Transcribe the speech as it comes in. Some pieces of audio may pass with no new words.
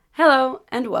Hello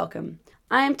and welcome.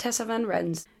 I am Tessa Van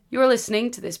Rens. You are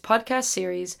listening to this podcast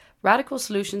series, Radical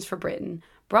Solutions for Britain,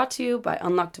 brought to you by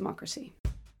Unlock Democracy.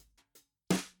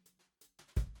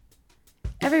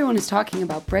 Everyone is talking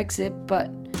about Brexit,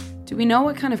 but do we know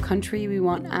what kind of country we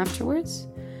want afterwards?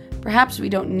 Perhaps we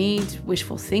don't need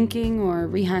wishful thinking or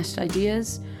rehashed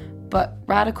ideas, but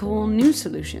radical new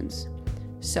solutions.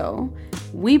 So,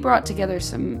 we brought together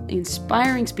some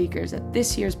inspiring speakers at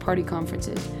this year's party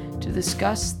conferences to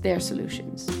discuss their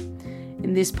solutions.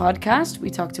 In this podcast,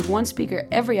 we talk to one speaker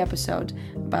every episode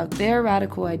about their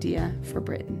radical idea for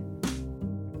Britain.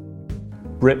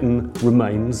 Britain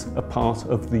remains a part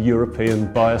of the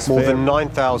European biosphere. More than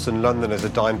 9,000 Londoners are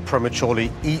dying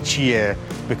prematurely each year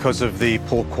because of the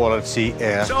poor quality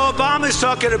air. So Obama's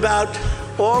talking about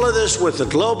all of this with the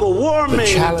global warming. The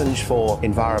challenge for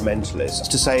environmentalists is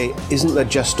to say, isn't there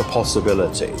just a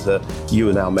possibility that you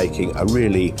are now making a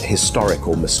really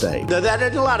historical mistake?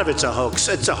 That a lot of it's a hoax.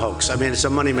 It's a hoax. I mean, it's a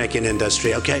money-making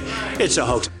industry, okay? It's a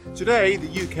hoax. Today,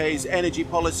 the UK's energy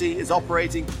policy is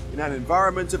operating in an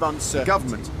environment of uncertainty.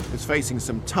 Government is facing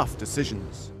some tough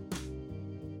decisions.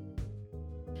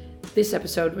 This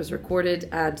episode was recorded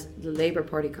at the Labour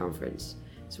Party conference.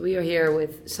 So we are here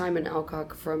with Simon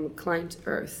Alcock from Client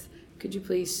Earth. Could you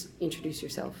please introduce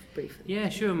yourself briefly? Yeah,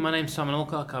 sure. My name's Simon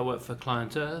Alcock. I work for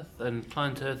Client Earth, and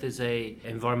Client Earth is a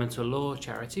environmental law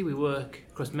charity. We work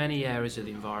across many areas of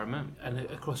the environment and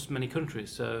across many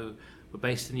countries. So we're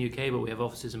based in the UK, but we have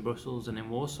offices in Brussels and in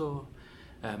Warsaw.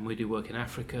 We do work in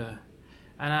Africa.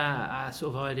 And our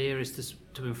sort of idea is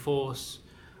to enforce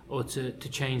or to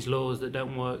change laws that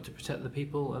don't work to protect the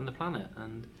people and the planet.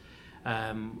 And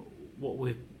what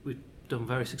we've done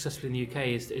very successfully in the UK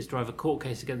is drive a court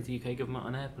case against the UK government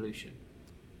on air pollution.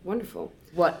 Wonderful.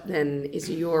 What then is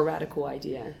your radical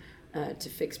idea to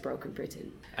fix broken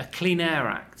Britain? A Clean Air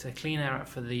Act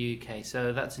for the UK.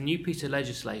 So that's a new piece of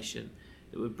legislation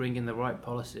that would bring in the right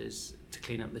policies to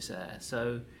clean up this air.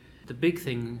 So the big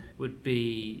thing would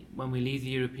be when we leave the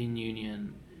European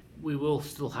Union, we will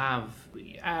still have,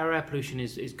 our air pollution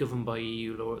is governed by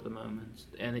EU law at the moment,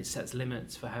 and it sets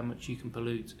limits for how much you can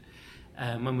pollute.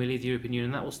 When we leave the European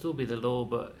Union, that will still be the law,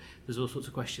 but there's all sorts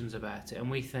of questions about it. And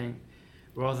we think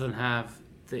rather than have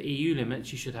the EU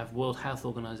limits, you should have World Health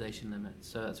Organization limits.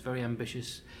 So that's very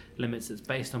ambitious limits that's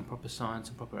based on proper science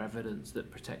and proper evidence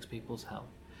that protects people's health.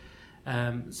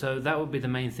 So that would be the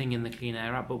main thing in the Clean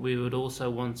Air Act, but we would also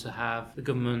want to have the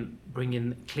government bring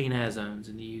in clean air zones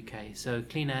in the UK. So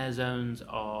clean air zones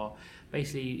are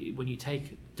basically when you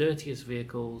take dirtiest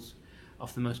vehicles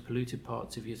off the most polluted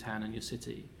parts of your town and your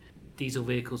city. Diesel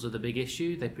vehicles are the big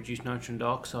issue. They produce nitrogen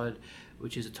dioxide,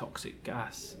 which is a toxic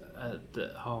gas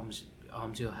that harms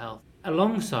your health.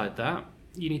 Alongside that,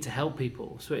 you need to help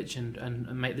people switch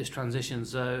and make this transition,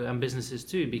 and businesses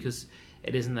too, because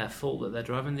it isn't their fault that they're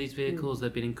driving these vehicles.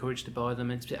 They've been encouraged to buy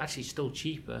them. It's actually still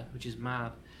cheaper, which is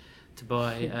mad, to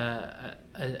buy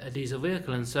a diesel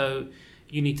vehicle. And so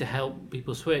you need to help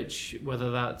people switch,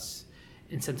 whether that's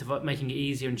making it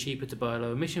easier and cheaper to buy a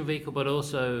low emission vehicle, but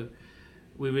also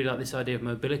we really like this idea of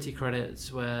mobility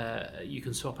credits where you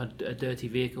can swap a dirty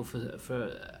vehicle for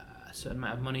a certain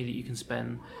amount of money that you can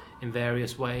spend in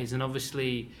various ways. And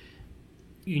obviously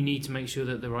you need to make sure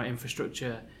that the right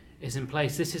infrastructure is in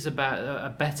place. This is about a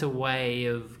better way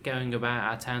of going about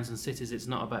our towns and cities. It's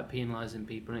not about penalising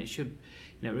people, and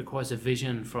it requires a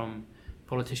vision from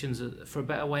politicians for a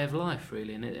better way of life,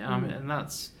 really. And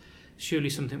that's surely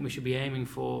something we should be aiming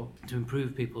for to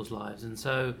improve people's lives. And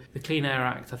so the Clean Air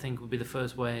Act, I think, would be the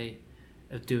first way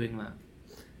of doing that.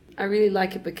 I really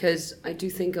like it because I do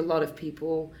think a lot of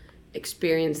people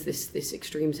experience this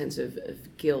extreme sense of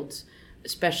guilt,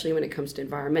 especially when it comes to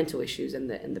environmental issues and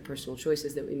the personal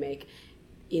choices that we make,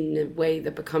 in a way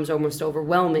that becomes almost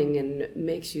overwhelming and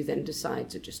makes you then decide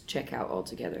to just check out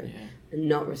altogether and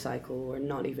not recycle or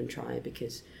not even try,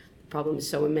 because the problem is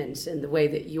so immense. And the way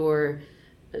that you're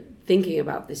thinking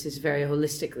about this is very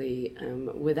holistically,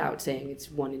 without saying it's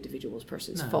one individual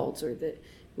person's fault, or that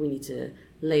we need to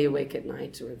lay awake at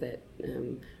night, or that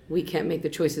we can't make the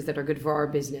choices that are good for our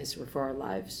business or for our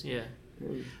lives.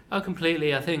 Oh,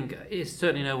 completely. I think it's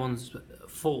certainly no one's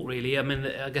fault, really. I mean,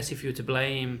 I guess if you were to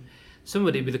blame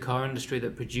somebody, it'd be the car industry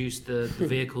that produced the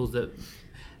vehicles that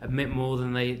emit more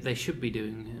than they should be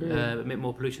doing, emit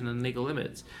more pollution than legal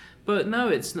limits. But no,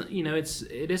 it's not,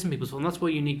 it isn't people's fault. And that's why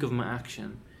you need government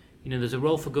action. There's a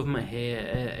role for government here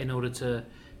in order to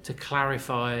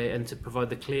clarify and to provide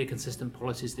the clear, consistent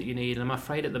policies that you need. And I'm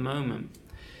afraid at the moment,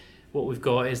 what we've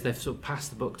got is they've sort of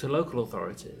passed the buck to local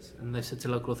authorities, and they've said to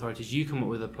local authorities, you come up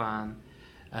with a plan,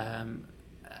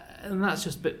 And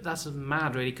that's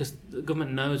mad, really, because the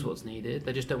government knows what's needed.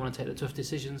 They just don't want to take the tough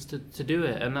decisions to do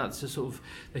it, and that's just sort of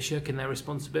they're shirking their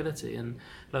responsibility. And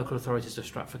local authorities are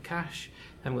strapped for cash.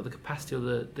 They haven't got the capacity or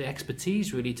the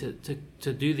expertise really to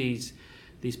do these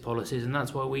policies, and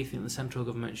that's why we think the central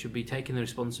government should be taking the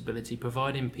responsibility,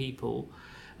 providing people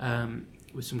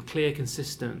with some clear,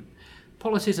 consistent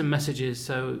policies and messages,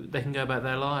 so they can go about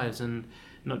their lives and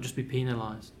not just be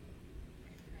penalised.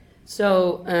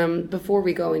 So before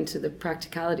we go into the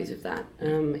practicalities of that,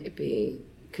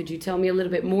 could you tell me a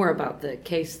little bit more about the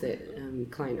case that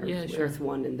Klein Earth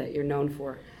won and that you're known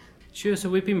for? Sure. So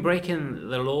we've been breaking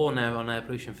the law now on air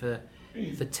pollution for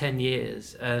 10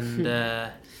 years, and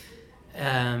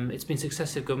it's been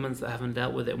successive governments that haven't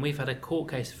dealt with it. And we've had a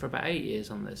court case for about 8 years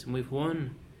on this, and we've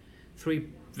won 3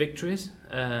 victories.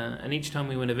 And each time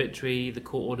we win a victory, the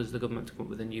court orders the government to come up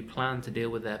with a new plan to deal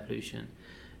with air pollution.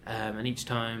 And each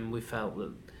time we felt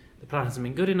that the plan hasn't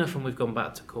been good enough, and we've gone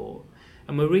back to court.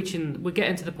 And we're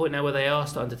getting to the point now where they are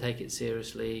starting to take it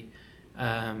seriously.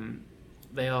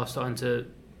 They are starting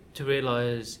to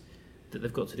realise that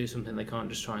they've got to do something. They can't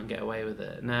just try and get away with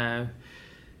it. Now,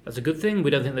 that's a good thing.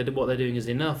 We don't think that what they're doing is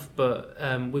enough, but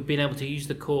we've been able to use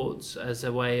the courts as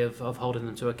a way of holding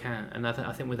them to account. And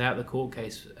I think without the court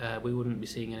case, we wouldn't be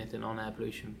seeing anything on air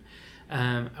pollution.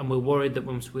 And we're worried that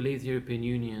once we leave the European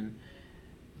Union,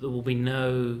 there will be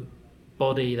no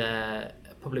body there,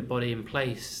 public body in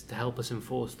place to help us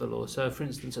enforce the law. So, for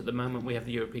instance, at the moment we have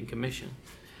the European Commission,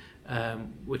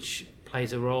 which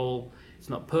plays a role. It's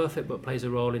not perfect, but plays a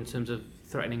role in terms of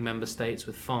threatening member states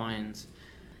with fines.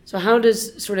 So how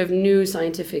does sort of new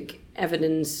scientific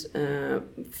evidence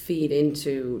feed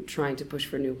into trying to push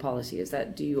for new policy?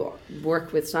 Do you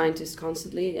work with scientists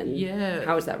constantly, and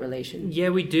how is that relation? Yeah,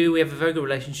 we do. We have a very good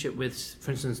relationship with,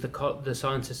 for instance, the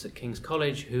scientists at King's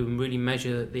College who really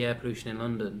measure the air pollution in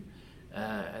London,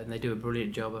 and they do a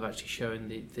brilliant job of actually showing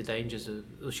the dangers of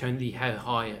showing how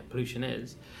high pollution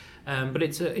is. But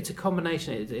it's a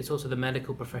combination. It's also the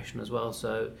medical profession as well.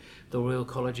 So the Royal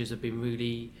Colleges have been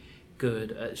really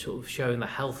good at sort of showing the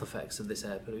health effects of this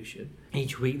air pollution.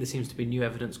 Each week there seems to be new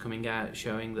evidence coming out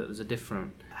showing that there's a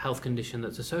different health condition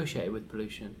that's associated with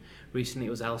pollution. Recently it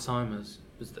was Alzheimer's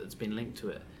that's been linked to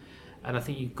it. And I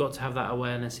think you've got to have that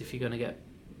awareness if you're going to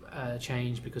get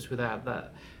change, because without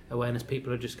that awareness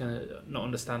people are just going to not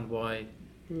understand why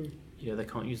they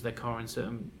can't use their car in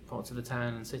certain parts of the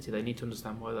town and city. They need to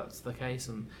understand why that's the case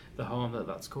and the harm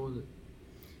that's causing.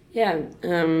 Yeah,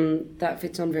 that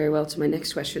fits on very well to my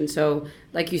next question. So,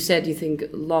 like you said, you think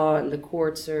law and the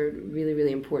courts are really,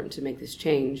 really important to make this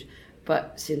change.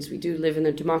 But since we do live in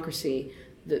a democracy,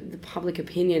 the public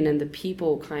opinion and the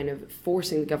people kind of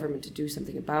forcing the government to do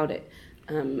something about it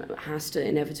has to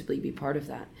inevitably be part of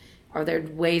that. Are there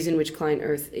ways in which Klein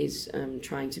Earth is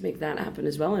trying to make that happen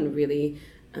as well, and really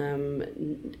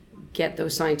get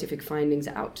those scientific findings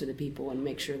out to the people and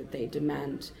make sure that they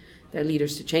demand their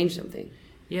leaders to change something?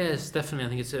 Yes, definitely. I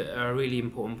think it's a really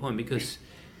important point, because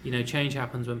change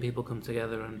happens when people come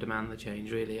together and demand the change,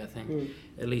 really. I think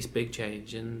at least big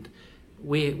change. And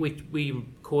we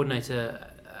coordinate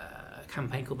a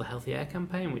campaign called the Healthy Air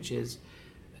Campaign, which is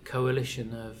a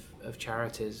coalition of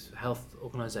charities, health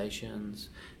organisations,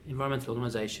 environmental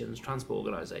organisations, transport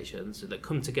organisations that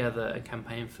come together and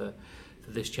campaign for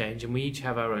this change. And we each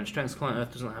have our own strengths. Klein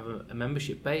Earth doesn't have a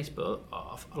membership base, but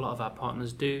a lot of our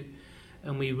partners do.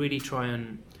 And we really try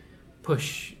and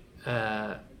push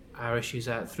our issues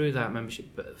out through that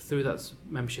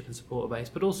membership and support base,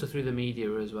 but also through the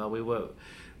media as well. We work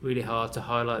really hard to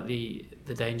highlight the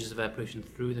dangers of air pollution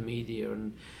through the media,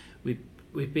 and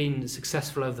we've been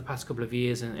successful over the past couple of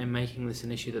years in making this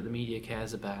an issue that the media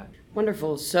cares about.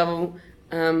 Wonderful. So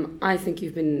I think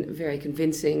you've been very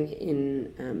convincing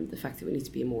in the fact that we need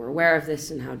to be more aware of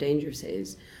this and how dangerous it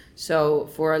is. So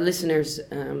for our listeners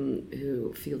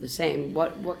who feel the same,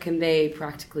 what can they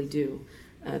practically do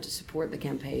to support the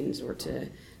campaigns or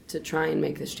to try and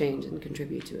make this change and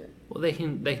contribute to it? Well, they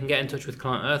can get in touch with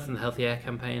Klein Earth and the Healthy Air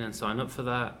Campaign and sign up for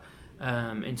that.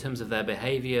 In terms of their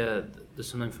behaviour, there's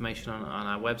some information on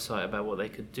our website about what they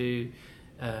could do.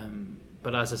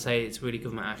 But as I say, it's really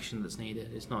government action that's needed.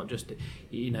 It's not just,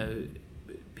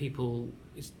 people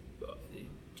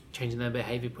changing their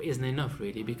behaviour isn't enough,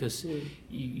 really, because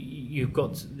you've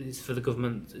got, it's for the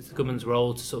government, it's the government's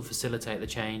role to sort of facilitate the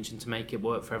change and to make it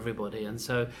work for everybody. And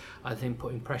so I think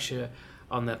putting pressure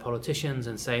on their politicians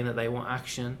and saying that they want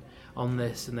action on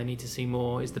this and they need to see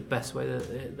more is the best way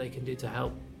that they can do to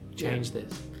help change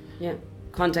this. Yeah.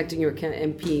 Contacting your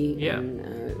MP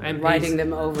and writing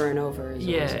them over and over.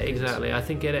 Exactly. I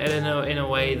think in a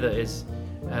way that is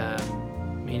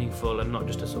meaningful and not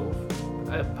just a sort of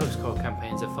postcard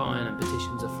campaigns are fine and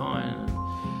petitions are fine,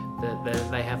 and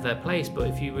they have their place, but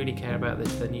if you really care about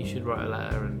this, then you should write a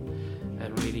letter and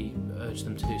really urge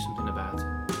them to do something about it.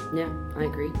 Yeah, I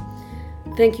agree.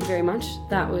 Thank you very much.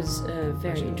 That was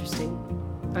very interesting.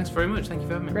 Thanks very much. Thank you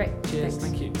for having me. Great. Cheers.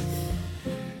 Thanks. Thank you.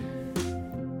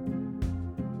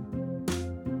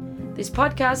 This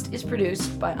podcast is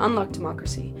produced by Unlock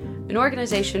Democracy, an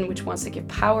organisation which wants to give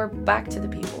power back to the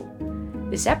people.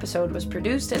 This episode was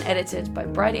produced and edited by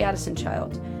Bridie Addison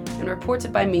Child and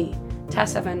reported by me,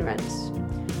 Tessa Van Rens.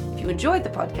 If you enjoyed the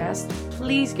podcast,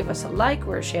 please give us a like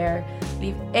or a share,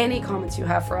 leave any comments you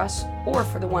have for us or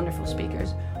for the wonderful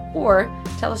speakers, or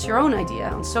tell us your own idea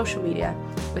on social media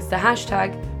with the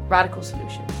hashtag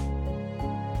 #RadicalSolution.